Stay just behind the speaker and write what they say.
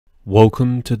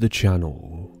Welcome to the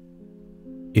channel.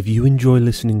 If you enjoy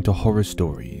listening to horror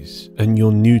stories and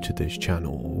you're new to this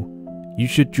channel, you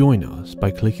should join us by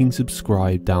clicking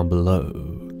subscribe down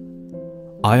below.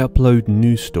 I upload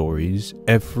new stories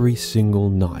every single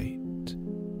night.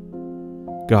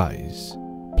 Guys,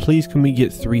 please can we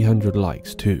get 300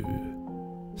 likes too?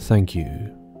 Thank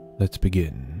you. Let's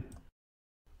begin.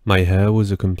 My hair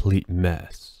was a complete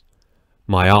mess.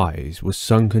 My eyes were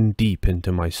sunken deep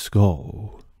into my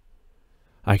skull.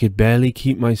 I could barely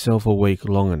keep myself awake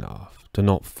long enough to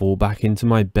not fall back into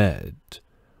my bed,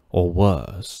 or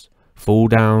worse, fall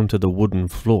down to the wooden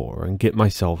floor and get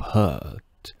myself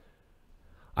hurt.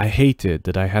 I hated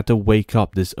that I had to wake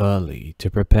up this early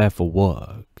to prepare for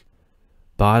work,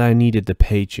 but I needed the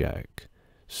paycheck,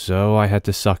 so I had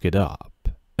to suck it up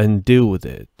and deal with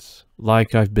it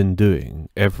like I've been doing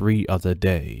every other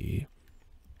day.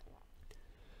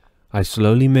 I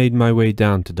slowly made my way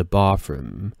down to the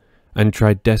bathroom and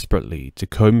tried desperately to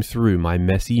comb through my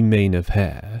messy mane of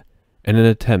hair in an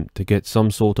attempt to get some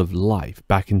sort of life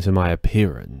back into my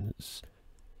appearance.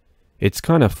 It's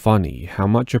kind of funny how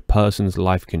much a person's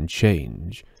life can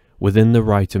change within the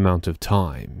right amount of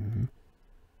time.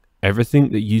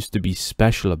 Everything that used to be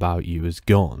special about you is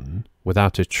gone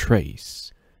without a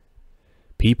trace.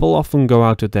 People often go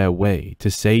out of their way to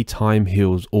say time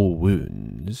heals all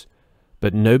wounds,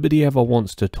 but nobody ever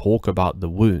wants to talk about the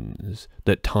wounds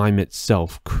that time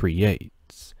itself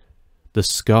creates. The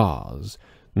scars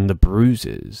and the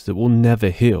bruises that will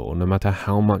never heal no matter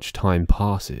how much time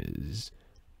passes.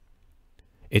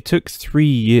 It took 3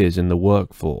 years in the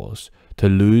workforce to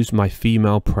lose my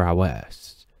female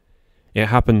prowess. It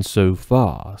happened so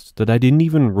fast that I didn't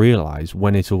even realize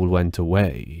when it all went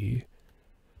away.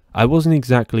 I wasn't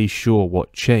exactly sure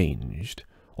what changed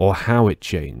or how it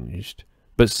changed,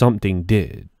 but something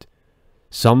did.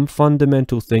 Some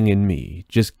fundamental thing in me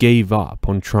just gave up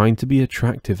on trying to be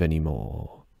attractive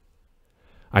anymore.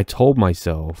 I told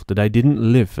myself that I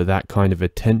didn't live for that kind of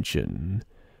attention,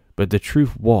 but the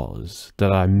truth was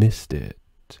that I missed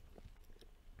it.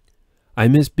 I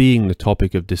miss being the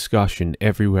topic of discussion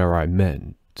everywhere I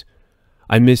went.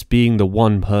 I miss being the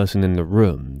one person in the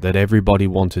room that everybody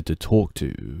wanted to talk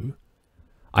to.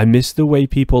 I miss the way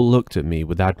people looked at me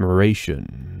with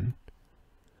admiration.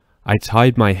 I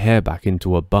tied my hair back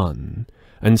into a bun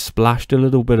and splashed a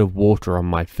little bit of water on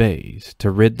my face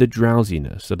to rid the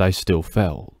drowsiness that I still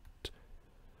felt.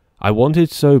 I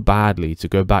wanted so badly to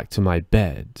go back to my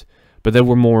bed, but there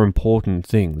were more important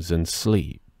things than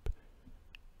sleep.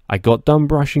 I got done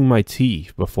brushing my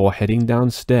teeth before heading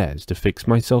downstairs to fix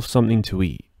myself something to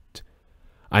eat.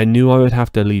 I knew I would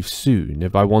have to leave soon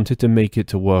if I wanted to make it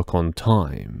to work on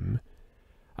time.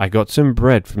 I got some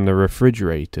bread from the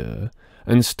refrigerator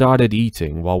and started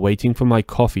eating while waiting for my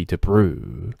coffee to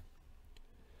brew.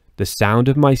 The sound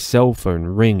of my cell phone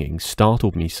ringing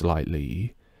startled me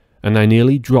slightly, and I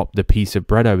nearly dropped the piece of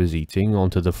bread I was eating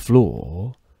onto the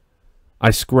floor.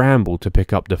 I scrambled to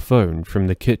pick up the phone from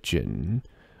the kitchen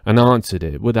and answered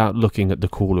it without looking at the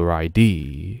caller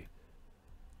ID.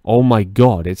 "Oh my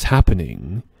God, it's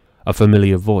happening!" a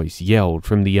familiar voice yelled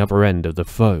from the other end of the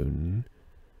phone.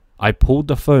 I pulled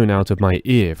the phone out of my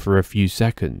ear for a few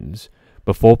seconds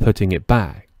before putting it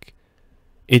back.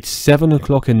 "It's 7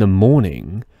 o'clock in the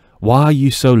morning. Why are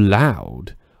you so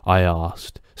loud?" I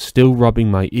asked, still rubbing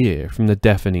my ear from the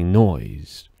deafening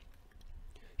noise.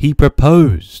 "He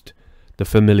proposed!" the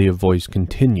familiar voice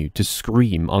continued to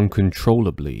scream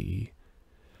uncontrollably.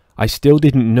 I still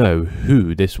didn't know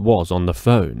who this was on the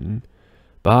phone,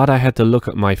 but I had to look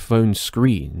at my phone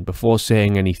screen before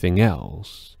saying anything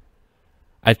else.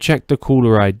 I checked the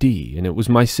caller ID and it was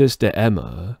my sister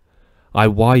Emma. I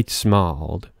wide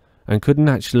smiled and couldn't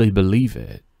actually believe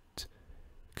it.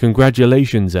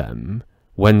 "Congratulations, Em.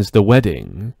 When's the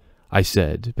wedding?" I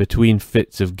said between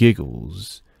fits of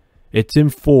giggles. "It's in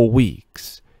 4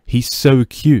 weeks. He's so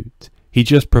cute. He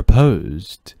just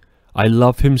proposed. I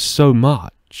love him so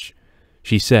much,"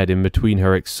 she said in between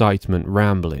her excitement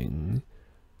rambling.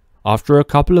 After a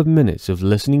couple of minutes of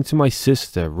listening to my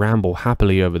sister ramble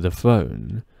happily over the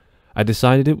phone, I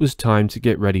decided it was time to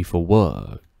get ready for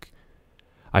work.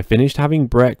 I finished having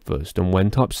breakfast and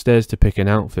went upstairs to pick an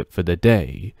outfit for the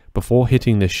day before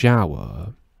hitting the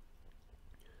shower.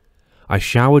 I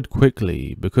showered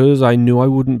quickly because I knew I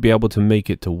wouldn't be able to make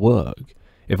it to work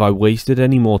if I wasted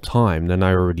any more time than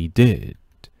I already did.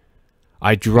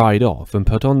 I dried off and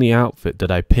put on the outfit that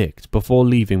I picked before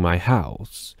leaving my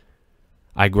house.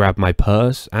 I grabbed my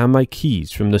purse and my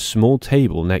keys from the small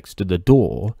table next to the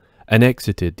door and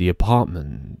exited the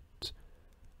apartment.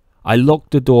 I locked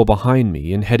the door behind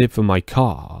me and headed for my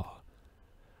car.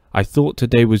 I thought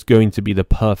today was going to be the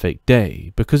perfect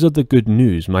day because of the good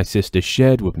news my sister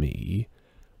shared with me,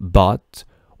 but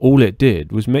all it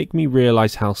did was make me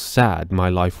realize how sad my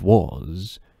life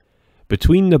was.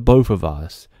 Between the both of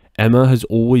us, Emma has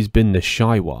always been the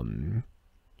shy one.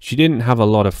 She didn't have a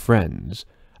lot of friends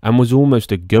and was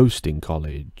almost a ghost in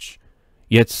college.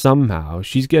 Yet somehow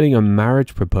she's getting a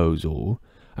marriage proposal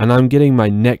and I'm getting my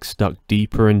neck stuck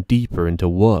deeper and deeper into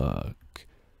work.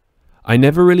 I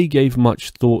never really gave much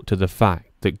thought to the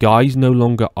fact that guys no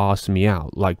longer asked me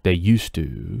out like they used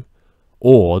to,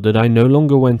 or that I no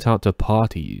longer went out to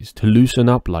parties to loosen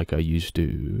up like I used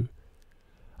to.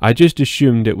 I just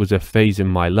assumed it was a phase in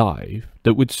my life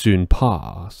that would soon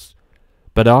pass,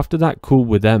 but after that call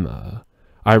with Emma,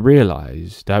 I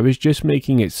realized I was just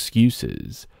making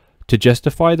excuses to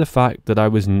justify the fact that I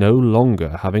was no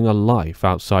longer having a life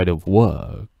outside of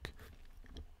work.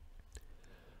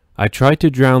 I tried to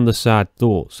drown the sad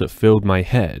thoughts that filled my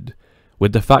head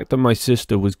with the fact that my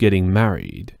sister was getting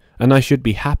married and I should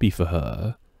be happy for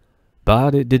her,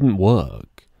 but it didn't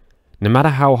work. No matter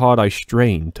how hard I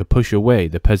strained to push away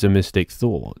the pessimistic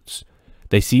thoughts,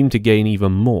 they seemed to gain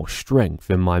even more strength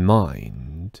in my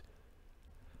mind.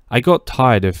 I got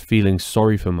tired of feeling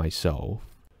sorry for myself.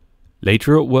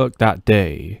 Later at work that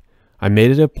day, I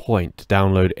made it a point to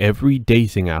download every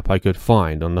dating app I could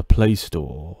find on the Play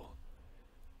Store.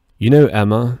 You know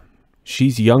Emma,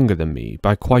 she's younger than me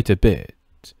by quite a bit,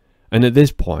 and at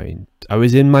this point I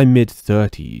was in my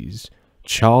mid-30s,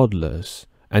 childless,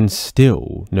 and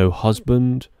still no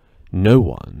husband, no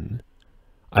one.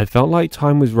 I felt like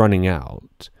time was running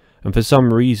out, and for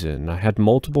some reason I had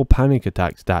multiple panic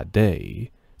attacks that day,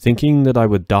 thinking that I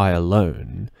would die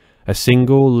alone, a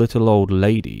single little old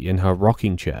lady in her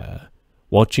rocking chair,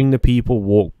 watching the people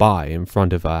walk by in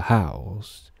front of her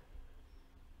house.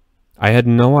 I had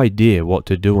no idea what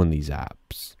to do on these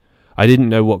apps. I didn't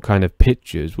know what kind of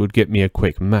pictures would get me a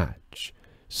quick match,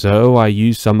 so I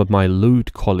used some of my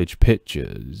lewd college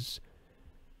pictures.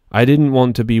 I didn't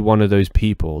want to be one of those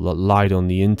people that lied on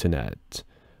the internet,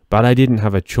 but I didn't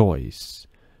have a choice.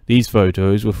 These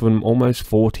photos were from almost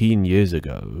 14 years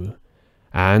ago,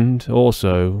 and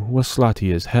also were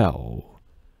slutty as hell.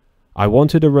 I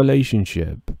wanted a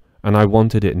relationship, and I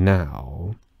wanted it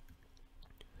now.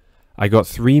 I got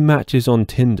 3 matches on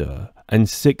Tinder and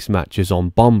 6 matches on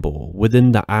Bumble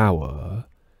within the hour.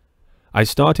 I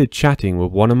started chatting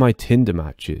with one of my Tinder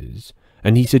matches,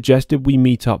 and he suggested we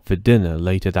meet up for dinner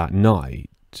later that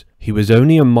night. He was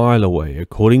only a mile away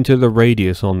according to the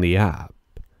radius on the app.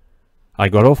 I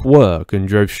got off work and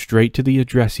drove straight to the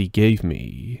address he gave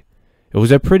me. It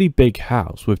was a pretty big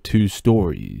house with 2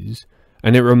 stories,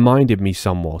 and it reminded me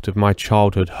somewhat of my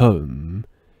childhood home,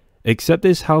 except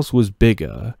this house was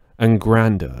bigger and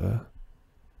grander.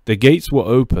 The gates were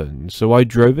open, so I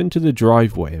drove into the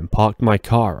driveway and parked my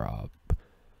car up.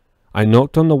 I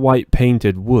knocked on the white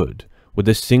painted wood with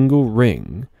a single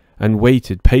ring and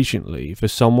waited patiently for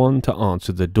someone to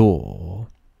answer the door.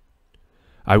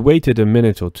 I waited a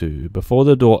minute or two before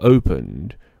the door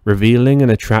opened, revealing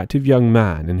an attractive young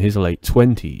man in his late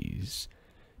 20s.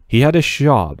 He had a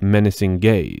sharp, menacing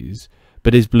gaze,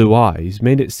 but his blue eyes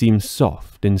made it seem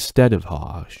soft instead of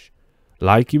harsh,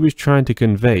 like he was trying to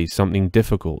convey something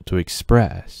difficult to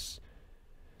express.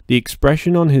 The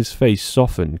expression on his face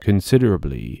softened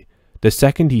considerably the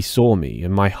second he saw me,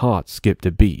 and my heart skipped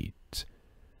a beat.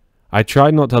 I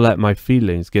tried not to let my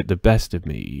feelings get the best of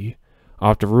me.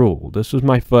 After all, this was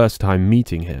my first time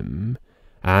meeting him,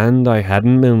 and I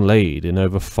hadn't been laid in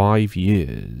over 5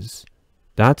 years.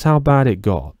 That's how bad it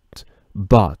got,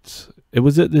 but it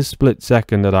was at this split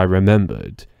second that I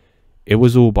remembered. It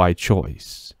was all by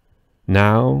choice.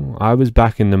 Now, I was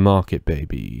back in the market,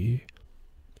 baby.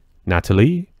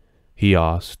 "Natalie?" he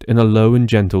asked in a low and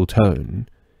gentle tone.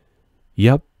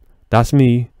 "Yep, that's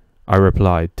me," I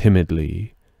replied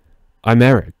timidly. "I'm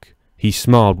Eric." He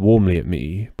smiled warmly at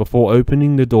me before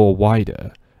opening the door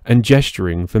wider and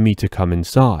gesturing for me to come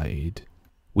inside.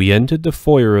 We entered the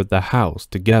foyer of the house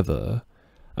together,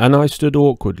 and I stood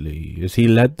awkwardly as he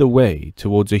led the way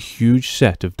towards a huge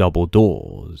set of double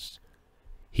doors.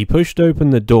 He pushed open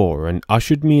the door and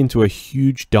ushered me into a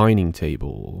huge dining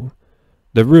table.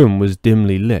 The room was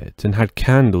dimly lit and had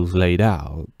candles laid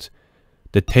out.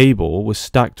 The table was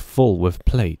stacked full with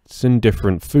plates and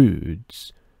different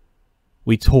foods.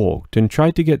 We talked and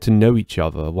tried to get to know each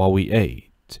other while we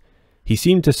ate. He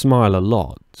seemed to smile a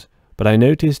lot, but I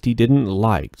noticed he didn't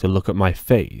like to look at my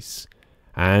face,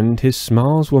 and his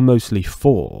smiles were mostly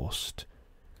forced.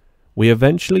 We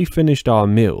eventually finished our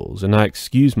meals and I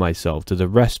excused myself to the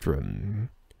restroom.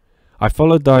 I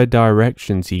followed the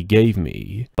directions he gave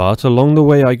me, but along the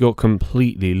way I got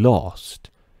completely lost.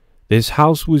 This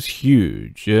house was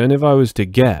huge, and if I was to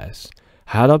guess,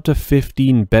 had up to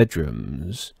 15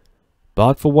 bedrooms.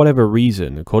 But for whatever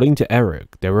reason, according to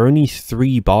Eric, there were only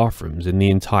 3 bathrooms in the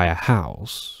entire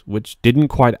house, which didn't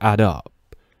quite add up.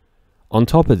 On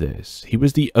top of this, he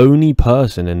was the only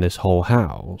person in this whole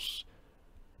house.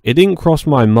 It didn't cross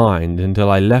my mind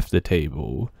until I left the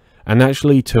table and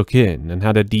actually took in and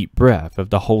had a deep breath of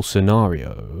the whole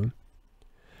scenario.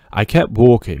 I kept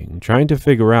walking, trying to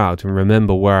figure out and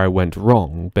remember where I went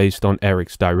wrong based on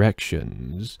Eric's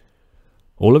directions.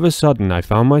 All of a sudden, I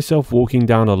found myself walking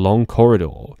down a long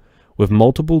corridor with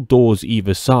multiple doors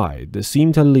either side that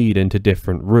seemed to lead into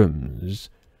different rooms.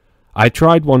 I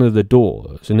tried one of the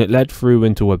doors and it led through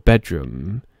into a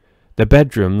bedroom. The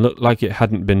bedroom looked like it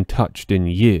hadn't been touched in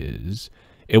years.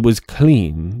 It was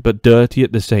clean but dirty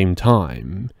at the same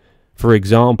time. For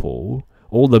example,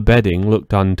 all the bedding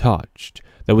looked untouched.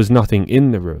 There was nothing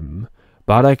in the room,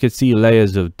 but I could see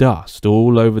layers of dust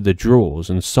all over the drawers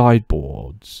and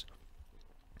sideboards.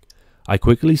 I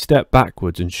quickly stepped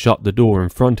backwards and shut the door in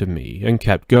front of me and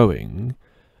kept going.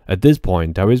 At this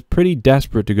point, I was pretty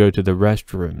desperate to go to the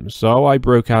restroom, so I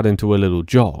broke out into a little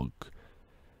jog.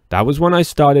 That was when I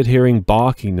started hearing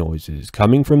barking noises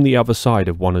coming from the other side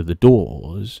of one of the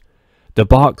doors. The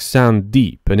barks sound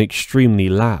deep and extremely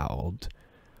loud.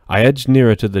 I edged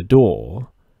nearer to the door.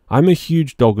 I'm a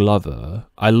huge dog lover.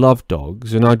 I love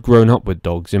dogs, and I'd grown up with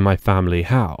dogs in my family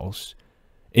house.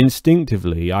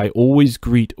 Instinctively, I always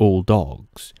greet all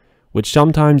dogs, which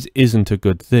sometimes isn't a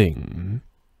good thing.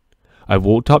 I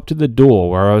walked up to the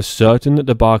door where I was certain that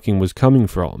the barking was coming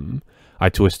from. I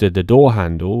twisted the door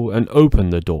handle and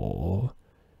opened the door.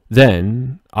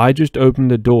 Then, I just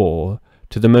opened the door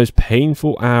to the most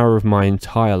painful hour of my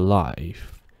entire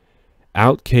life.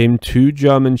 Out came 2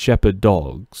 German Shepherd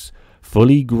dogs,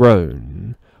 fully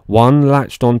grown. One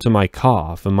latched onto my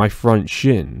calf and my front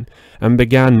shin and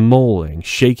began mauling,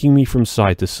 shaking me from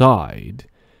side to side.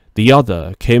 The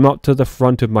other came up to the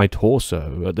front of my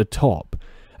torso at the top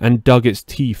and dug its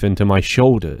teeth into my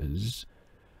shoulders.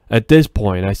 At this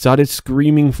point, I started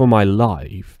screaming for my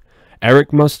life.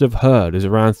 Eric must have heard, as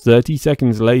around 30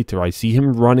 seconds later I see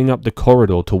him running up the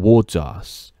corridor towards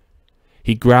us.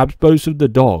 He grabs both of the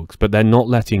dogs, but they're not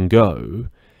letting go.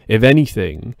 If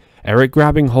anything, Eric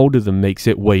grabbing hold of them makes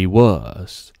it way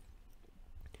worse.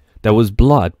 There was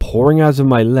blood pouring out of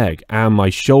my leg and my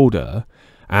shoulder,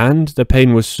 and the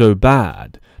pain was so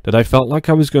bad that I felt like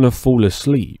I was going to fall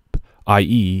asleep,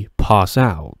 i.e. pass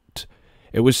out.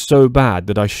 It was so bad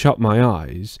that I shut my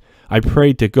eyes. I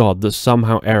prayed to God that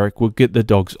somehow Eric would get the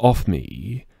dogs off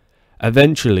me.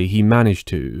 Eventually he managed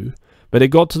to, but it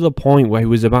got to the point where he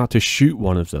was about to shoot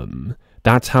one of them.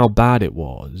 That's how bad it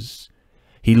was.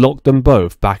 He locked them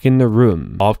both back in the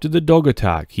room. After the dog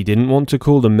attack, he didn't want to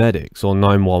call the medics or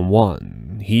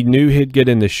 911. He knew he'd get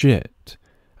in the shit.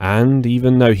 And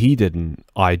even though he didn't,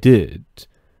 I did.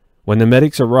 When the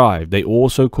medics arrived, they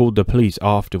also called the police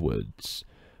afterwards.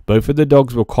 Both of the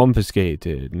dogs were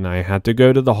confiscated, and I had to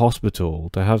go to the hospital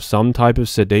to have some type of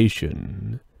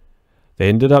sedation. They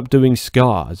ended up doing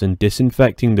scars and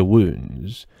disinfecting the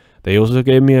wounds. They also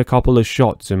gave me a couple of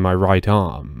shots in my right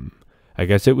arm. I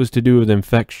guess it was to do with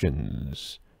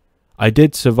infections. I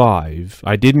did survive,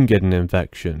 I didn't get an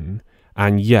infection,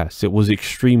 and yes, it was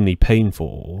extremely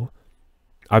painful.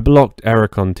 I blocked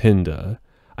Eric on Tinder,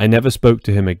 I never spoke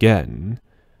to him again,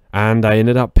 and I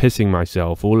ended up pissing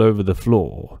myself all over the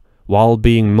floor, while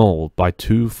being mauled by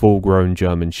 2 full-grown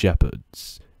German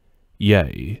Shepherds.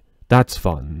 Yay, that's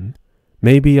fun.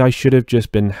 Maybe I should have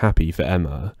just been happy for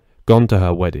Emma, gone to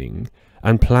her wedding,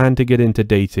 and planned to get into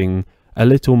dating a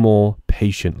little more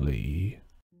patiently.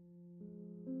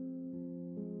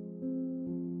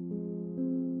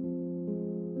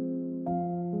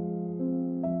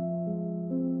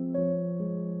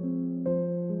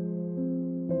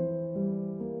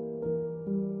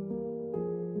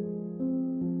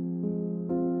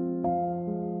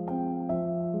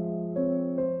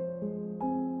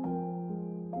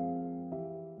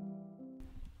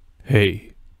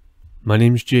 Hey, my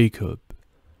name's Jacob,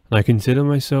 and I consider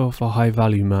myself a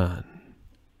high-value man.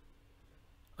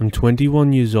 I'm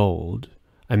 21 years old,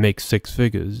 I make 6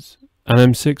 figures, and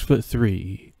I'm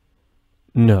 6'3".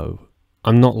 No,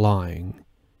 I'm not lying.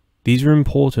 These are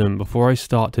important before I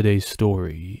start today's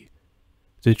story.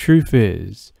 The truth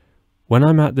is, when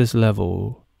I'm at this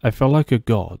level, I feel like a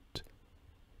god.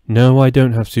 No, I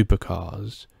don't have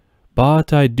supercars,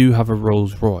 but I do have a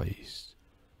Rolls Royce.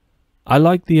 I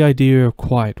like the idea of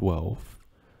quiet wealth,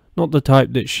 not the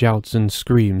type that shouts and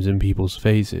screams in people's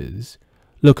faces.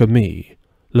 Look at me,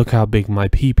 look how big my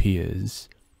pee-pee is.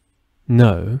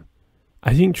 No,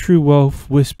 I think true wealth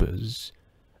whispers,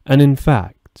 And in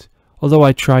fact, although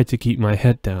I tried to keep my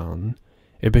head down,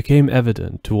 it became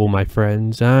evident to all my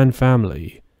friends and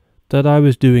family that I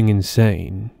was doing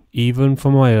insane, even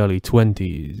for my early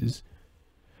 20s.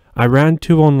 I ran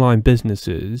 2 online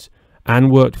businesses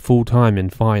and worked full-time in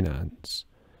finance.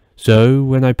 So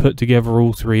when I put together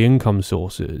all 3 income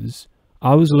sources,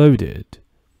 I was loaded.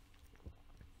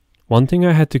 One thing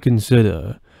I had to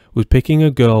consider was picking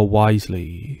a girl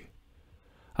wisely.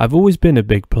 I've always been a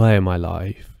big player in my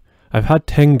life. I've had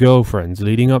 10 girlfriends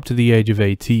leading up to the age of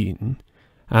 18,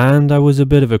 and I was a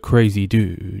bit of a crazy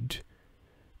dude.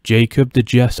 Jacob the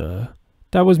Jesser,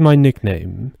 that was my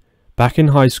nickname. Back in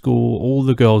high school, all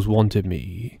the girls wanted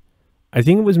me. I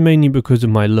think it was mainly because of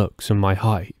my looks and my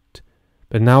height.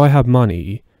 But now I had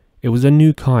money, it was a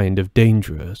new kind of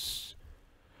dangerous.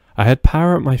 I had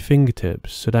power at my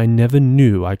fingertips that I never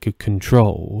knew I could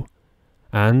control.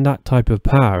 And that type of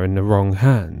power in the wrong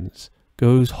hands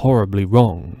goes horribly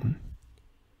wrong.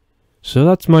 So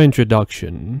that's my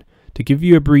introduction, to give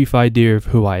you a brief idea of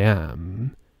who I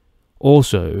am.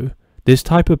 Also, this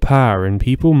type of power in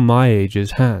people my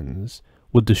age's hands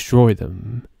would destroy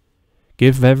them.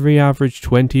 Give every average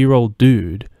 20-year-old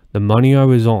dude the money I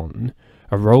was on,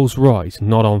 a Rolls Royce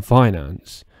not on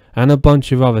finance, and a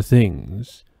bunch of other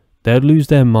things, they'd lose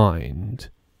their mind.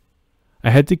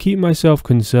 I had to keep myself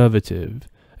conservative,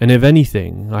 and if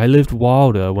anything, I lived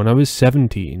wilder when I was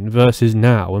 17 versus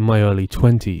now in my early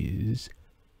 20s.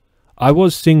 I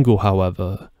was single,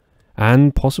 however,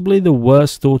 and possibly the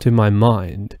worst thought in my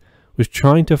mind was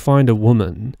trying to find a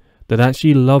woman that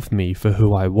actually loved me for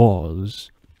who I was.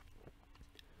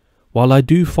 While I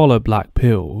do follow Black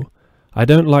Pill, I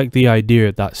don't like the idea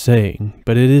of that saying,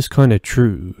 but it is kinda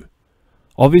true.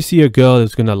 Obviously a girl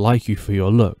is gonna like you for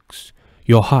your looks,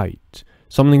 your height,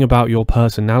 something about your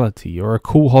personality, or a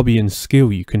cool hobby and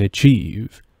skill you can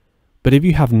achieve. But if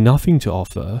you have nothing to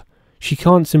offer, she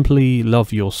can't simply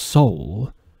love your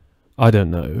soul. I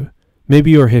don't know,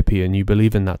 maybe you're a hippie and you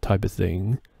believe in that type of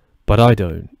thing, but I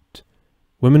don't.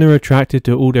 Women are attracted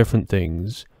to all different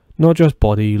things, not just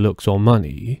body, looks or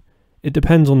money. It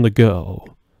depends on the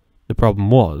girl. The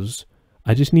problem was,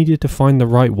 I just needed to find the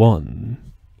right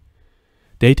one.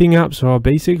 Dating apps are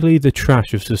basically the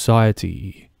trash of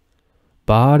society.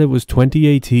 But it was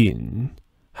 2018.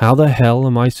 How the hell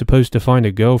am I supposed to find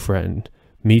a girlfriend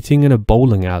meeting in a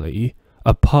bowling alley,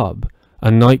 a pub,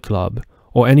 a nightclub,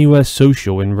 or anywhere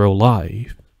social in real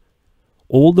life?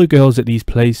 All the girls at these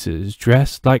places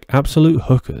dressed like absolute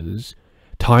hookers,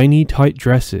 tiny tight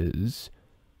dresses.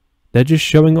 They're just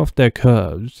showing off their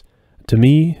curves. To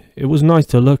me, it was nice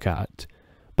to look at,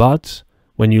 but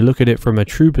when you look at it from a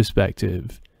true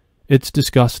perspective, it's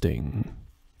disgusting.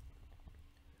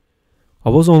 I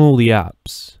was on all the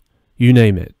apps, you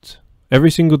name it.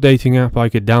 Every single dating app I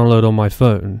could download on my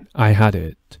phone, I had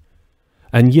it.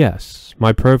 And yes,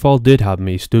 my profile did have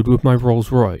me stood with my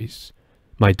Rolls Royce,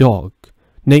 my dog,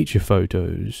 nature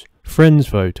photos, friends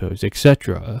photos,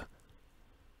 etc.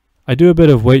 I do a bit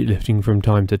of weightlifting from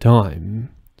time to time,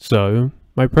 so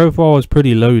my profile was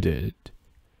pretty loaded.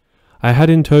 I had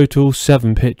in total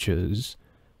 7 pictures.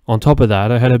 On top of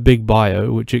that, I had a big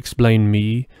bio which explained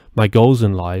me, my goals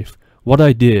in life, what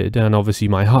I did, and obviously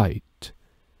my height.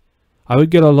 I would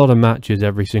get a lot of matches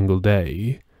every single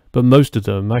day, but most of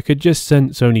them I could just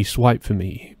sense only swipe for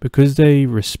me because they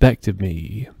respected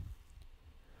me.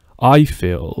 I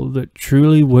feel that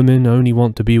truly women only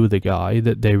want to be with a guy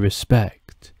that they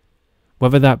respect,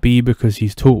 whether that be because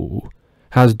he's tall,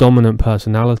 has dominant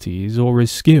personalities, or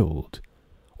is skilled,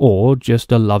 or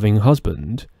just a loving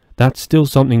husband. That's still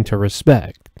something to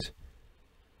respect.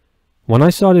 When I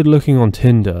started looking on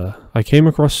Tinder, I came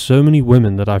across so many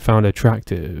women that I found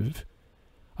attractive.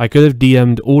 I could have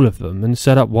DM'd all of them and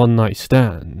set up one-night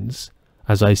stands.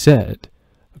 As I said,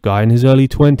 a guy in his early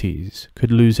 20s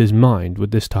could lose his mind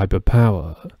with this type of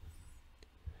power.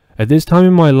 At this time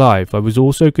in my life, I was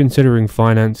also considering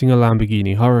financing a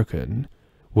Lamborghini Huracan,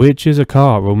 which is a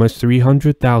car almost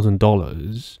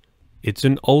 $300,000. It's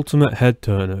an ultimate head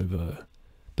turnover,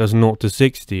 does 0 to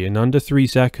 60 in under 3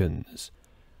 seconds,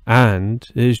 and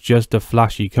is just a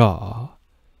flashy car.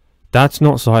 That's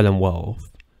not silent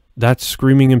wealth, that's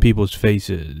screaming in people's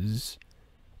faces.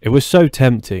 It was so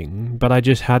tempting, but I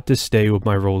just had to stay with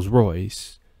my Rolls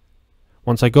Royce.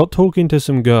 Once I got talking to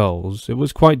some girls, it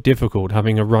was quite difficult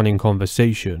having a running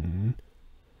conversation.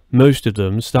 Most of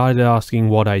them started asking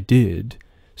what I did.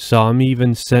 Some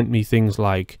even sent me things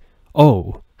like,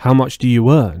 "Oh, how much do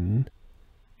you earn?"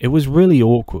 It was really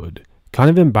awkward, kind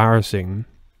of embarrassing,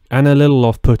 and a little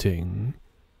off-putting.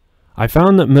 I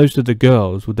found that most of the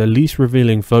girls with the least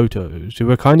revealing photos, who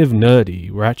were kind of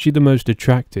nerdy, were actually the most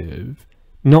attractive.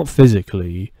 Not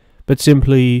physically, but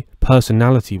simply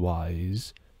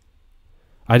personality-wise.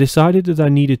 I decided that I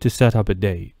needed to set up a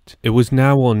date. It was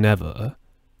now or never.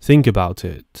 Think about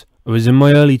it. I was in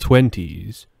my early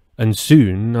 20s, and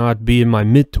soon I'd be in my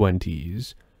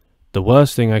mid-20s. The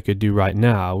worst thing I could do right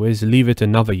now is leave it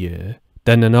another year,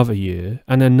 then another year,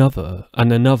 and another,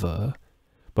 and another.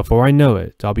 Before I know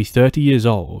it, I'll be 30 years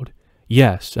old.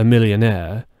 Yes, a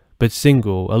millionaire, but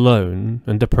single, alone,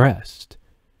 and depressed.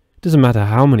 It doesn't matter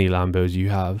how many Lambos you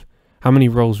have, how many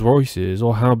Rolls Royces,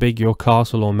 or how big your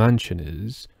castle or mansion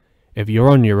is. If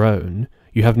you're on your own,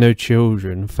 you have no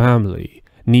children, family,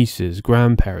 nieces,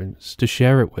 grandparents to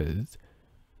share it with.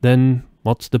 Then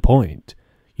what's the point?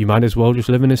 You might as well just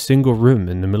live in a single room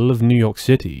in the middle of New York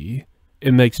City.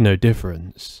 It makes no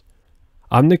difference.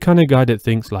 I'm the kind of guy that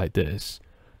thinks like this,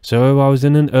 so I was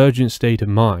in an urgent state of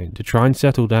mind to try and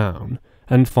settle down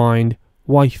and find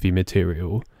wifey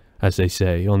material, as they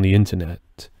say on the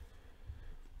internet.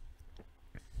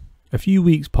 A few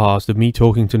weeks passed of me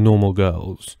talking to normal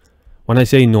girls. When I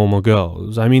say normal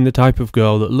girls, I mean the type of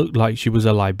girl that looked like she was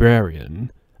a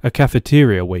librarian, a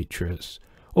cafeteria waitress,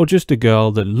 or just a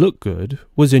girl that looked good,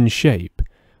 was in shape,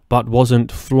 but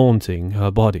wasn't flaunting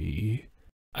her body.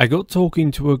 I got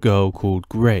talking to a girl called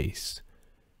Grace.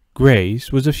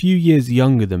 Grace was a few years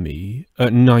younger than me,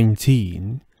 at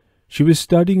 19. She was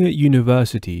studying at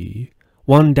university,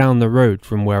 one down the road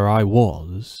from where I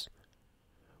was.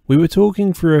 We were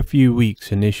talking for a few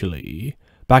weeks initially,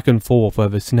 back and forth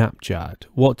over Snapchat,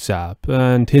 WhatsApp,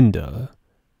 and Tinder.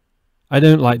 I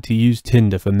don't like to use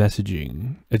Tinder for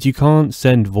messaging, as you can't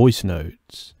send voice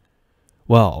notes.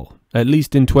 Well, at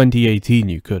least in 2018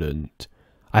 you couldn't.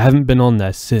 I haven't been on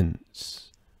there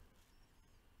since.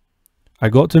 I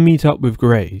got to meet up with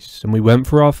Grace, and we went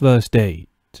for our first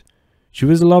date. She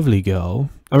was a lovely girl,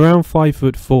 around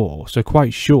 5'4", so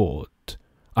quite short.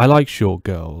 I like short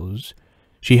girls.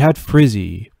 She had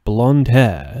frizzy, blonde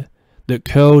hair that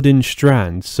curled in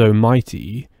strands so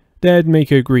mighty they'd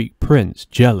make a Greek prince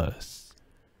jealous.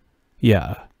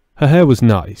 Yeah, her hair was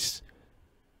nice.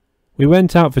 We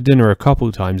went out for dinner a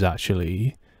couple times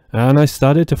actually, and I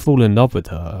started to fall in love with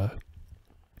her.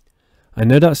 I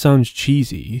know that sounds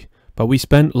cheesy, but we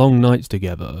spent long nights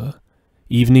together.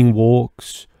 Evening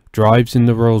walks, drives in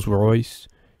the Rolls Royce.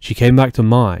 She came back to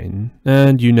mine,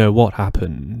 and you know what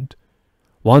happened.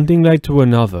 One thing led to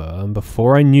another, and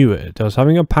before I knew it, I was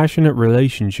having a passionate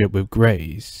relationship with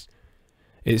Grace.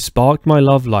 It sparked my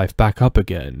love life back up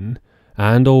again,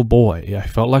 and oh boy, I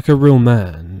felt like a real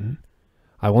man.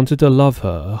 I wanted to love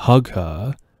her, hug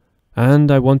her,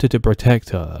 and I wanted to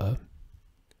protect her.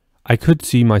 I could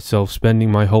see myself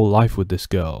spending my whole life with this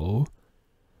girl.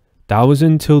 That was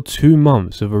until 2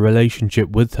 months of a relationship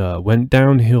with her went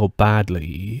downhill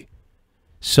badly.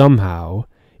 Somehow,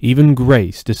 even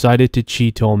Grace decided to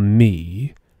cheat on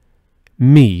me.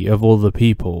 Me of all the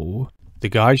people. The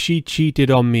guy she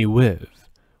cheated on me with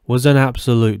was an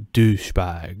absolute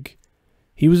douchebag.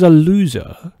 He was a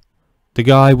loser. The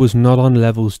guy was not on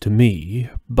levels to me,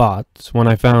 but when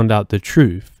I found out the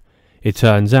truth, it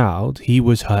turns out he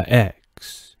was her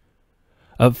ex.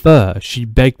 At first, she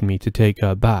begged me to take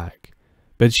her back,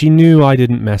 but she knew I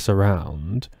didn't mess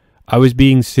around. I was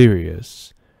being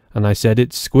serious, and I said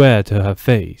it square to her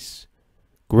face.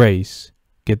 Grace,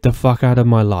 get the fuck out of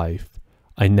my life.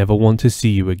 I never want to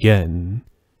see you again.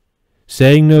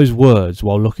 Saying those words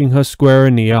while looking her square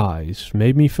in the eyes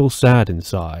made me feel sad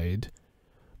inside.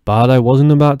 But I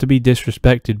wasn't about to be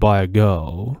disrespected by a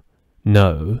girl.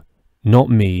 No, not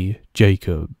me,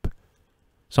 Jacob.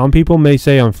 Some people may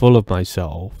say I'm full of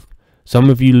myself. Some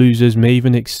of you losers may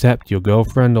even accept your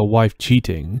girlfriend or wife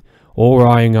cheating or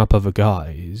eyeing up other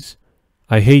guys.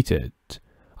 I hate it.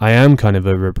 I am kind of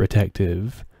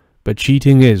overprotective, but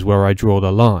cheating is where I draw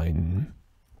the line.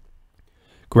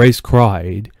 Grace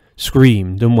cried,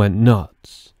 screamed, and went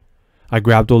nuts. I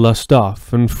grabbed all her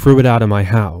stuff and threw it out of my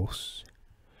house.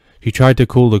 She tried to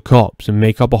call the cops and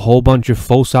make up a whole bunch of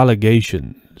false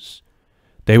allegations.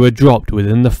 They were dropped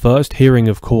within the first hearing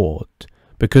of court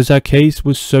because her case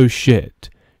was so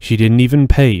shit she didn't even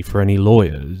pay for any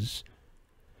lawyers.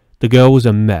 The girl was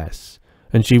a mess,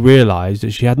 and she realized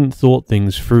that she hadn't thought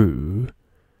things through.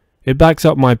 It backs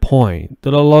up my point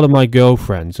that a lot of my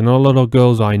girlfriends and a lot of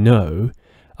girls I know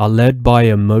are led by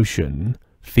emotion,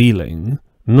 feeling,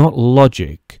 not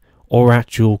logic or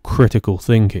actual critical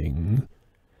thinking.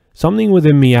 Something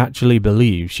within me actually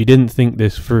believes she didn't think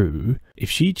this through.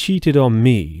 If she cheated on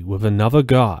me with another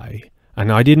guy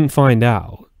and I didn't find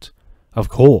out, of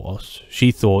course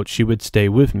she thought she would stay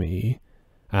with me,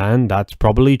 and that's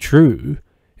probably true.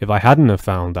 If I hadn't have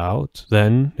found out,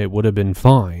 then it would have been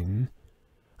fine.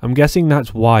 I'm guessing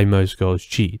that's why most girls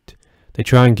cheat. They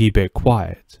try and keep it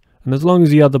quiet, and as long as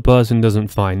the other person doesn't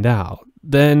find out,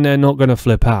 then they're not gonna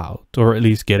flip out, or at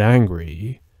least get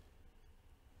angry.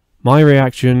 My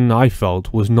reaction, I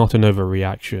felt, was not an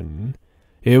overreaction.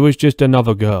 It was just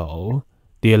another girl,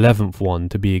 the 11th one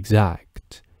to be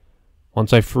exact.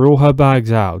 Once I threw all her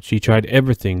bags out, she tried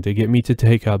everything to get me to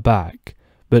take her back,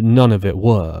 but none of it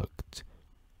worked.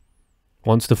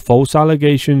 Once the false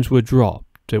allegations were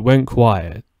dropped, it went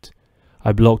quiet.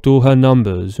 I blocked all her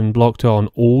numbers and blocked her on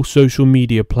all social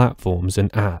media platforms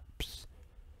and apps.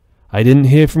 I didn't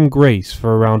hear from Grace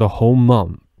for around a whole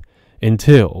month,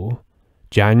 until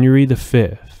January the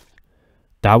 5th.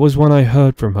 That was when I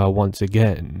heard from her once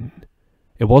again.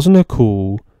 It wasn't a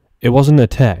call, it wasn't a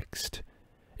text,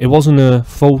 it wasn't a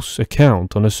false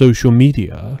account on a social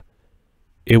media.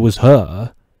 It was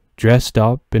her, dressed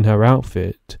up in her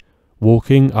outfit,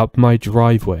 walking up my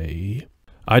driveway.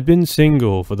 I'd been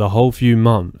single for the whole few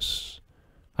months.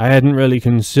 I hadn't really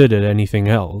considered anything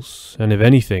else, and if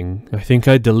anything, I think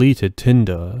I deleted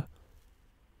Tinder.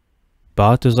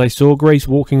 But as I saw Grace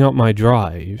walking up my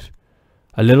drive,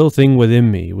 a little thing within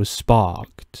me was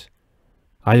sparked.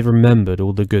 I remembered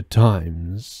all the good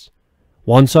times.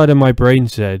 One side of my brain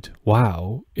said,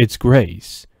 wow, it's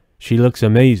Grace. She looks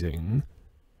amazing.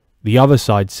 The other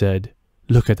side said,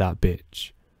 look at that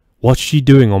bitch. What's she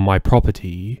doing on my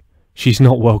property? She's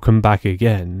not welcome back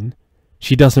again.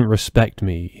 She doesn't respect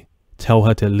me. Tell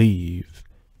her to leave.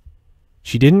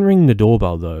 She didn't ring the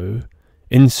doorbell though.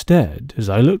 Instead, as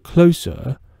I looked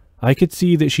closer, I could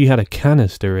see that she had a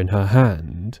canister in her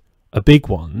hand. A big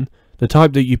one, the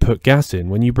type that you put gas in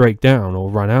when you break down or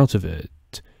run out of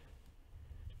it.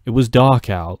 It was dark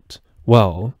out.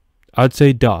 Well, I'd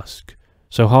say dusk,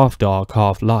 so half dark,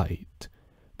 half light.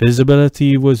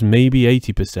 Visibility was maybe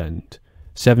 80%,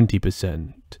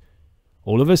 70%.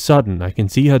 All of a sudden, I can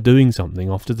see her doing something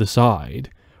off to the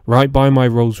side, right by my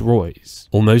Rolls Royce.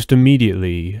 Almost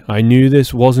immediately, I knew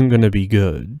this wasn't going to be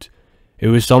good. It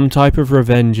was some type of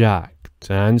revenge act,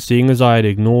 and seeing as I had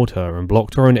ignored her and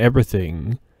blocked her on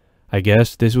everything, I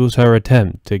guess this was her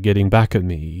attempt at getting back at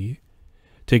me.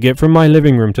 To get from my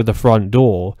living room to the front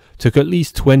door took at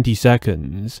least 20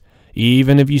 seconds,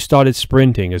 even if you started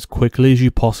sprinting as quickly as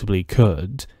you possibly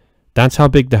could. That's how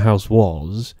big the house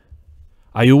was.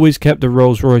 I always kept the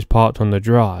Rolls Royce parked on the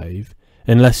drive.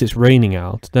 Unless it's raining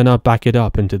out, then I'd back it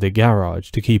up into the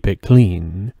garage to keep it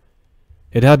clean.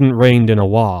 It hadn't rained in a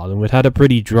while and we'd had a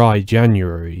pretty dry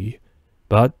January,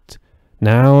 but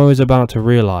now I was about to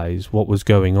realize what was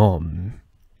going on.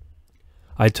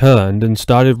 I turned and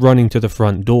started running to the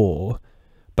front door,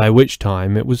 by which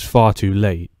time it was far too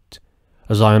late.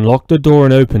 As I unlocked the door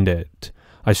and opened it,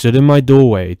 I stood in my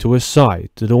doorway to a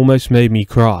sight that almost made me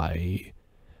cry.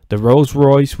 The Rolls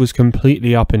Royce was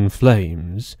completely up in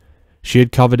flames. She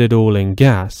had covered it all in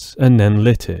gas and then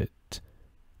lit it.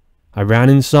 I ran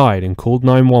inside and called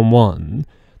 911.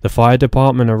 The fire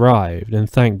department arrived and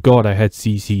thank God I had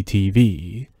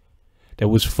CCTV. There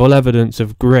was full evidence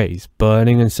of Grace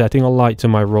burning and setting a light to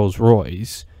my Rolls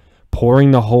Royce,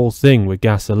 pouring the whole thing with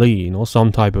gasoline or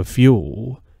some type of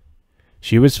fuel.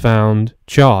 She was found,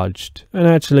 charged, and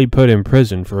actually put in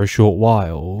prison for a short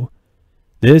while.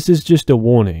 This is just a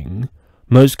warning.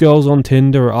 Most girls on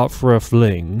Tinder are up for a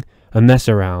fling, a mess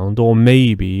around, or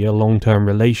maybe a long-term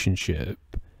relationship.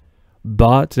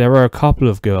 But there are a couple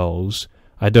of girls,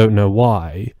 I don't know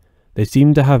why, they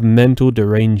seem to have mental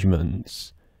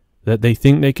derangements, that they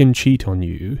think they can cheat on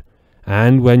you,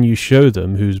 and when you show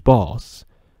them who's boss,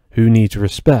 who needs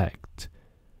respect,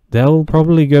 they'll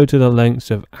probably go to the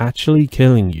lengths of actually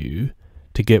killing you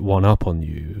to get one up on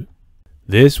you.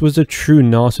 This was a true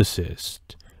narcissist,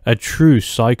 a true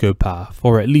psychopath,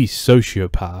 or at least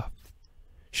sociopath.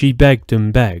 She begged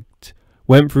and begged,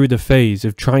 went through the phase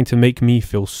of trying to make me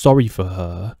feel sorry for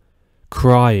her,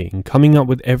 crying, coming up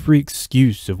with every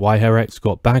excuse of why her ex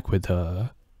got back with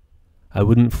her. I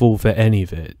wouldn't fall for any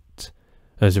of it.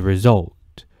 As a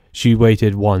result, she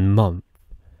waited 1 month,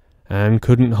 and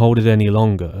couldn't hold it any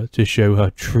longer to show her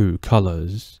true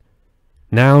colours.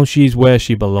 Now she's where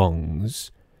she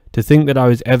belongs. To think that I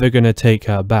was ever going to take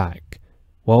her back,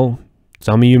 well,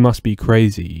 some of you must be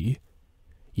crazy.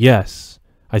 Yes,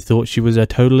 I thought she was a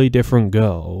totally different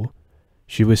girl.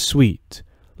 She was sweet,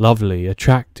 lovely,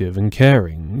 attractive and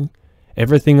caring.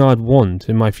 Everything I'd want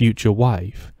in my future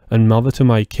wife and mother to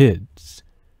my kids.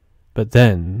 But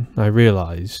then I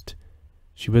realized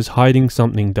she was hiding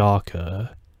something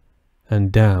darker,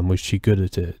 and damn was she good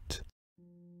at it.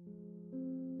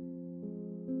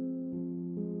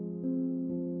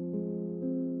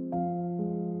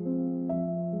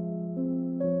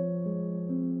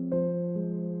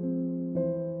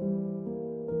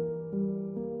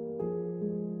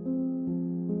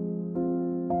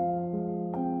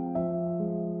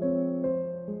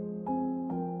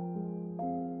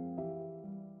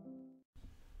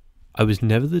 I was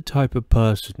never the type of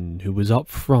person who was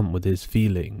upfront with his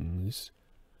feelings.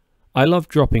 I love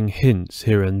dropping hints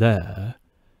here and there,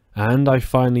 and I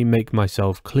finally make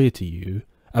myself clear to you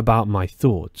about my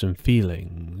thoughts and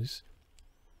feelings.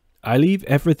 I leave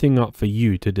everything up for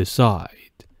you to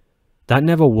decide. That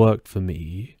never worked for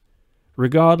me.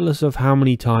 Regardless of how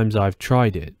many times I've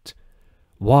tried it,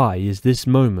 why is this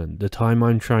moment the time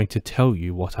I'm trying to tell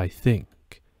you what I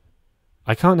think?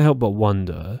 I can't help but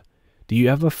wonder, do you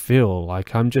ever feel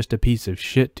like I'm just a piece of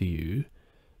shit to you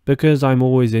because I'm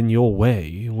always in your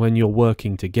way when you're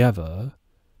working together?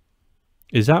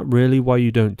 Is that really why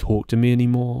you don't talk to me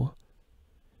anymore?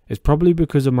 It's probably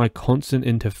because of my constant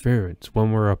interference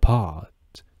when we're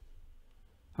apart.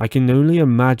 I can only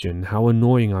imagine how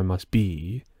annoying I must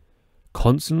be,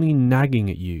 constantly nagging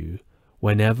at you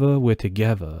whenever we're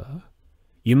together.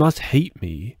 You must hate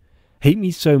me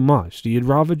so much that you'd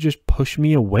rather just push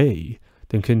me away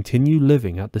than continue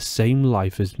living at the same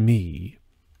life as me.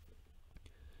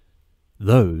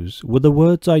 Those were the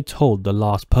words I told the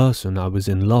last person I was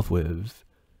in love with,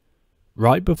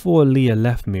 right before Leah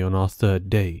left me on our third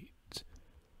date.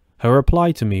 Her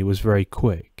reply to me was very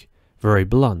quick, very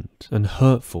blunt and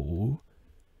hurtful.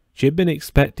 She had been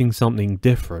expecting something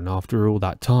different after all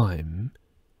that time,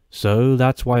 so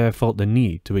that's why I felt the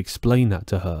need to explain that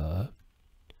to her.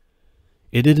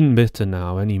 It didn't matter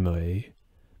now anyway,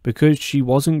 because she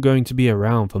wasn't going to be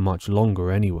around for much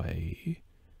longer anyway.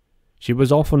 She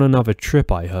was off on another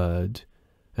trip, I heard,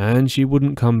 and she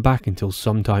wouldn't come back until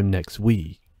sometime next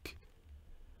week.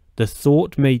 The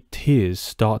thought made tears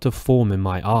start to form in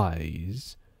my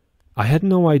eyes. I had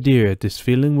no idea if this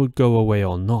feeling would go away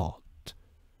or not.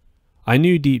 I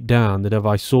knew deep down that if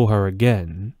I saw her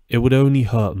again, it would only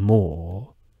hurt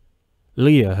more.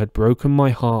 Leah had broken my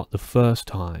heart the first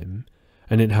time,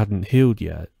 and it hadn't healed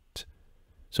yet.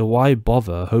 So why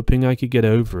bother hoping I could get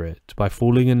over it by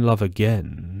falling in love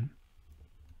again?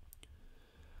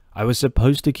 I was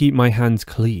supposed to keep my hands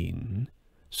clean,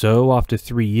 so after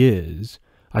 3 years,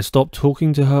 I stopped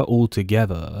talking to her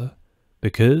altogether,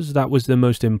 because that was the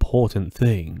most important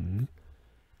thing.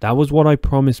 That was what I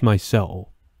promised myself.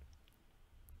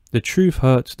 The truth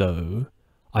hurts though,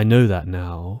 I know that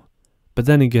now, but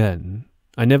then again,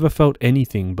 I never felt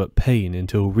anything but pain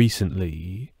until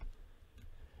recently.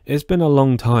 It's been a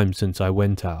long time since I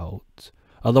went out.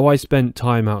 Although I spent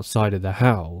time outside of the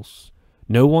house,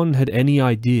 no one had any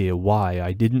idea why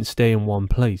I didn't stay in one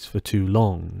place for too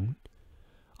long.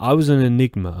 I was an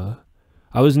enigma.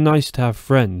 I was nice to have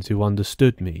friends who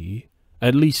understood me,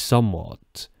 at least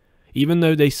somewhat, even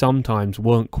though they sometimes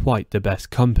weren't quite the best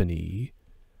company.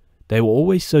 They were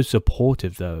always so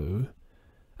supportive though,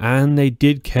 and they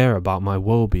did care about my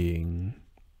well-being.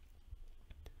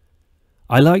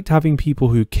 I liked having people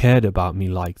who cared about me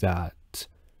like that.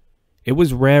 It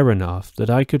was rare enough that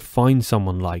I could find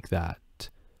someone like that,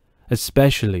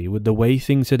 especially with the way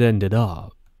things had ended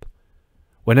up.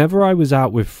 Whenever I was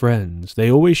out with friends, they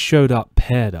always showed up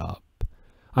paired up.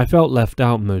 I felt left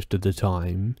out most of the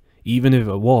time, even if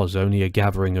it was only a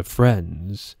gathering of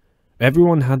friends.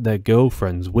 Everyone had their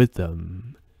girlfriends with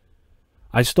them.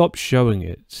 I stopped showing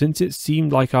it since it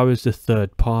seemed like I was the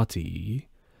third party.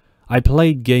 I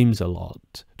played games a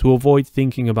lot to avoid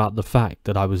thinking about the fact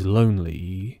that I was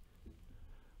lonely.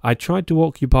 I tried to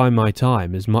occupy my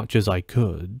time as much as I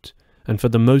could, and for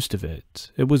the most of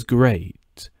it, it was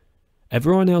great.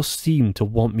 Everyone else seemed to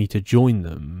want me to join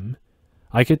them.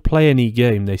 I could play any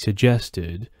game they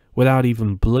suggested without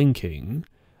even blinking,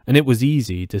 and it was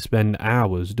easy to spend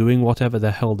hours doing whatever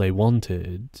the hell they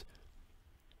wanted.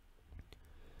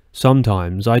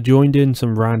 Sometimes I joined in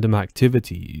some random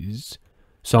activities.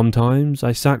 Sometimes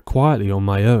I sat quietly on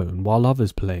my own while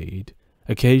others played,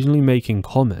 occasionally making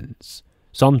comments,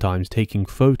 sometimes taking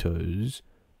photos,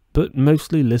 but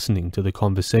mostly listening to the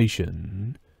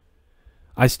conversation.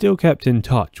 I still kept in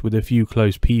touch with a few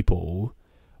close people,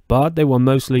 but they were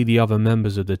mostly the other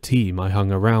members of the team I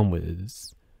hung around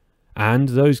with. And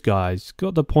those guys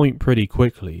got the point pretty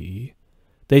quickly.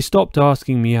 They stopped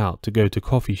asking me out to go to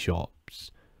coffee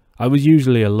shops. I was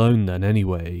usually alone then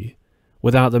anyway,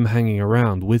 without them hanging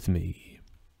around with me.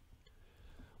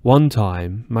 One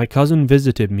time, my cousin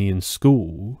visited me in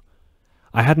school.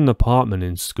 I had an apartment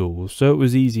in school, so it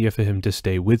was easier for him to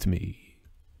stay with me.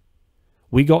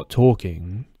 We got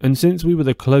talking, and since we were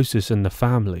the closest in the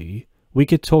family, we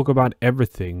could talk about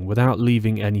everything without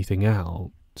leaving anything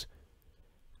out.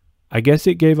 I guess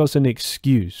it gave us an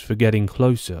excuse for getting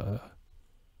closer.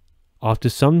 After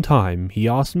some time, he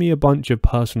asked me a bunch of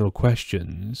personal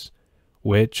questions,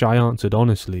 which I answered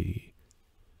honestly.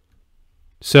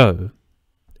 "So,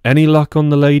 any luck on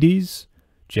the ladies?"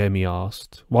 Jamie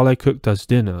asked while I cooked us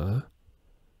dinner.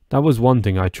 That was one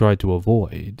thing I tried to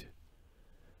avoid.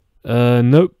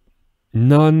 Nope.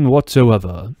 None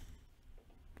whatsoever.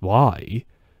 Why?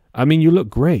 I mean, you look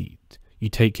great. You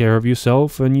take care of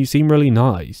yourself and you seem really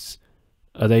nice.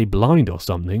 Are they blind or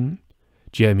something?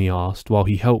 Jamie asked while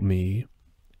he helped me.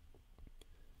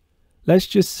 Let's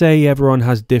just say everyone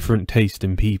has different taste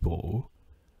in people,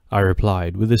 I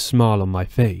replied with a smile on my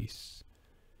face.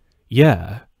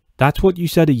 Yeah, that's what you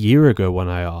said a year ago when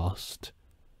I asked.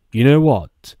 You know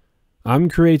what? I'm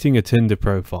creating a Tinder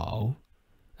profile,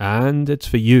 and it's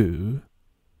for you.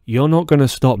 You're not going to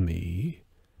stop me.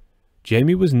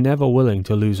 Jamie was never willing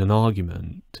to lose an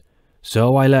argument,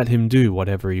 so I let him do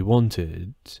whatever he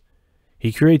wanted.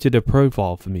 He created a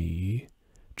profile for me.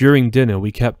 During dinner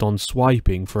we kept on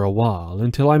swiping for a while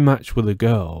until I matched with a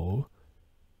girl.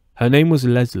 Her name was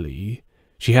Leslie.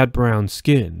 She had brown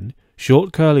skin,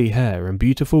 short curly hair and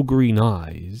beautiful green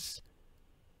eyes.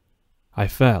 I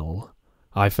fell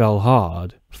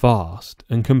hard, fast,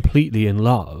 and completely in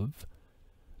love.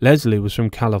 Leslie was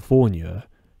from California.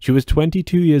 She was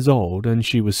 22 years old and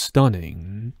she was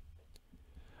stunning.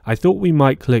 I thought we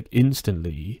might click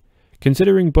instantly,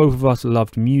 considering both of us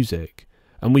loved music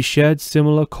and we shared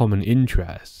similar common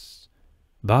interests.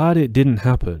 But it didn't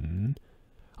happen.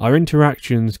 Our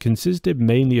interactions consisted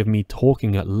mainly of me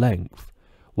talking at length,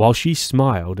 while she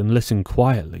smiled and listened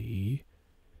quietly.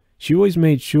 She always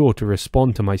made sure to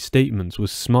respond to my statements with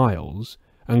smiles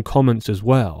and comments as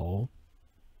well.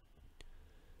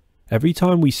 Every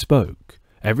time we spoke,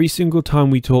 every single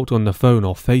time we talked on the phone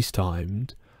or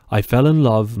FaceTimed, I fell in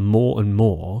love more and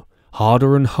more,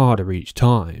 harder and harder each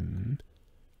time.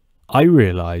 I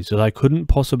realized that I couldn't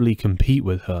possibly compete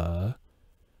with her,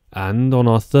 and on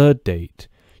our third date,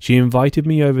 she invited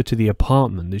me over to the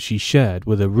apartment that she shared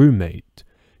with a roommate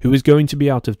who was going to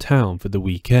be out of town for the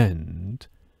weekend.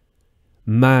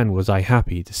 Man, was I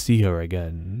happy to see her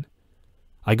again.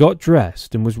 I got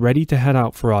dressed and was ready to head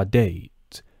out for our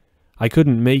date. I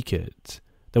couldn't make it.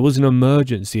 There was an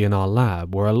emergency in our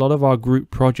lab where a lot of our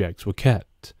group projects were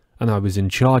kept, and I was in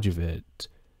charge of it.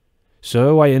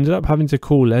 So I ended up having to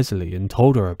call Leslie and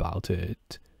told her about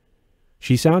it.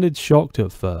 She sounded shocked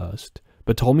at first,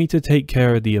 but told me to take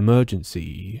care of the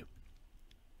emergency.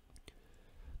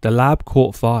 The lab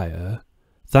caught fire.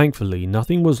 Thankfully,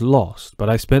 nothing was lost, but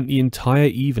I spent the entire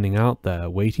evening out there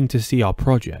waiting to see our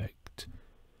project.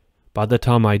 By the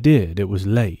time I did, it was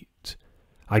late.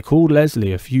 I called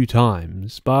Leslie a few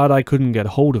times, but I couldn't get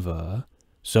hold of her,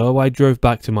 so I drove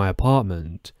back to my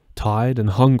apartment, tired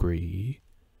and hungry.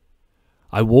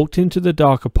 I walked into the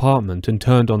dark apartment and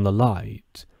turned on the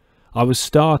light. I was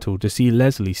startled to see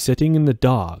Leslie sitting in the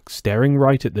dark, staring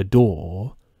right at the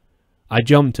door. I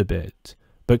jumped a bit,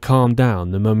 but calmed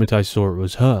down the moment I saw it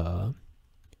was her.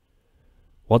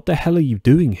 "What the hell are you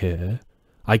doing here?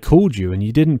 I called you and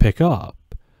you didn't pick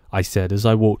up," I said as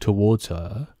I walked towards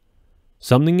her.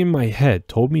 Something in my head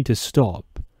told me to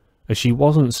stop, as she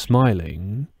wasn't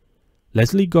smiling.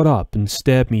 Leslie got up and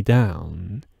stared me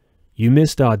down. "You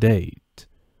missed our date.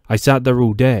 I sat there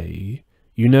all day.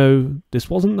 You know, this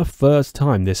wasn't the first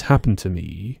time this happened to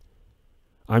me.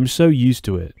 I'm so used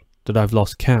to it that I've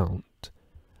lost count,"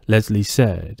 Leslie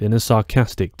said in a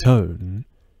sarcastic tone.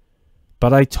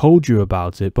 "But I told you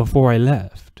about it before I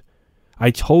left.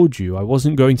 I told you I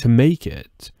wasn't going to make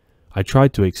it," I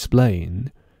tried to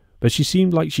explain, but she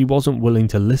seemed like she wasn't willing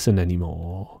to listen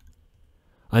anymore.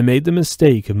 I made the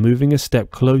mistake of moving a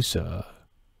step closer.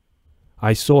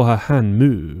 I saw her hand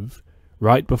move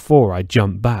right before I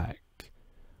jumped back.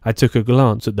 I took a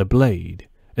glance at the blade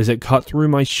as it cut through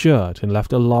my shirt and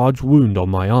left a large wound on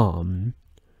my arm.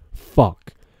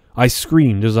 "Fuck," I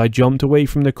screamed as I jumped away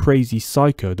from the crazy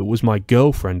psycho that was my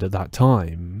girlfriend at that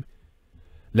time.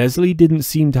 Leslie didn't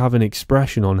seem to have an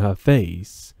expression on her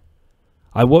face.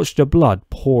 I watched the blood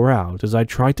pour out as I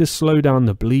tried to slow down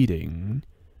the bleeding.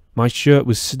 My shirt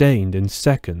was stained in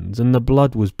seconds and the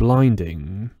blood was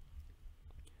blinding.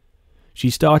 She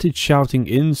started shouting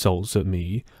insults at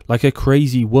me like a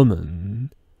crazy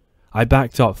woman. I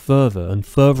backed up further and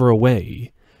further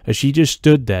away as she just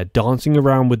stood there dancing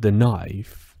around with the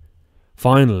knife.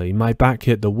 Finally, my back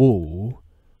hit the wall.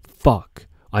 "Fuck,"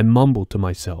 I mumbled to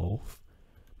myself.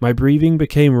 My breathing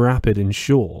became rapid and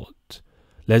short.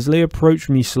 Leslie approached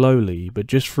me slowly but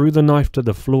just threw the knife to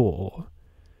the floor.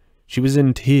 She was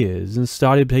in tears and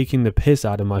started taking the piss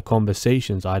out of my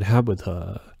conversations I'd had with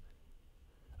her.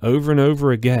 Over and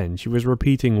over again she was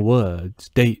repeating words,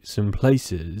 dates and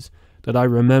places that I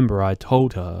remember I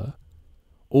told her,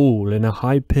 all in a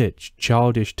high-pitched,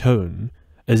 childish tone,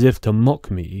 as if to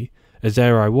mock me, as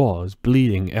there I was,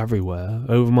 bleeding everywhere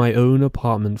over my own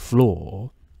apartment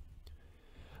floor.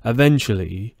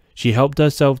 Eventually, She helped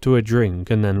herself to a drink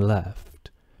and then left.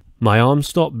 My arm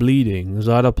stopped bleeding as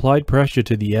I'd applied pressure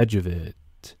to the edge of it.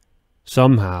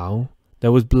 Somehow,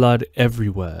 there was blood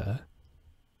everywhere.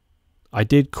 I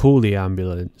did call the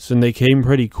ambulance and they came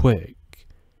pretty quick.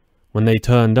 When they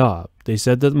turned up, they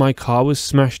said that my car was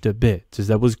smashed to bits as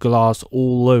there was glass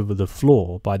all over the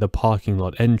floor by the parking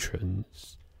lot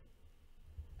entrance.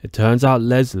 It turns out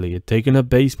Leslie had taken a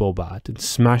baseball bat and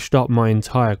smashed up my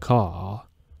entire car.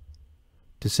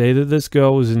 To say that this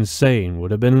girl was insane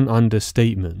would have been an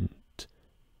understatement.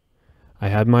 I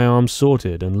had my arm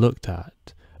sorted and looked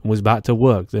at, and was back to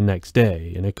work the next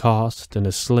day in a cast and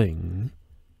a sling.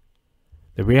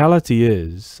 The reality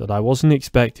is that I wasn't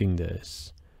expecting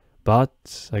this,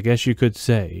 but I guess you could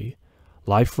say,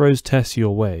 life throws tests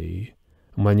your way,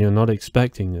 and when you're not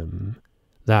expecting them,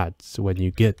 that's when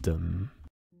you get them.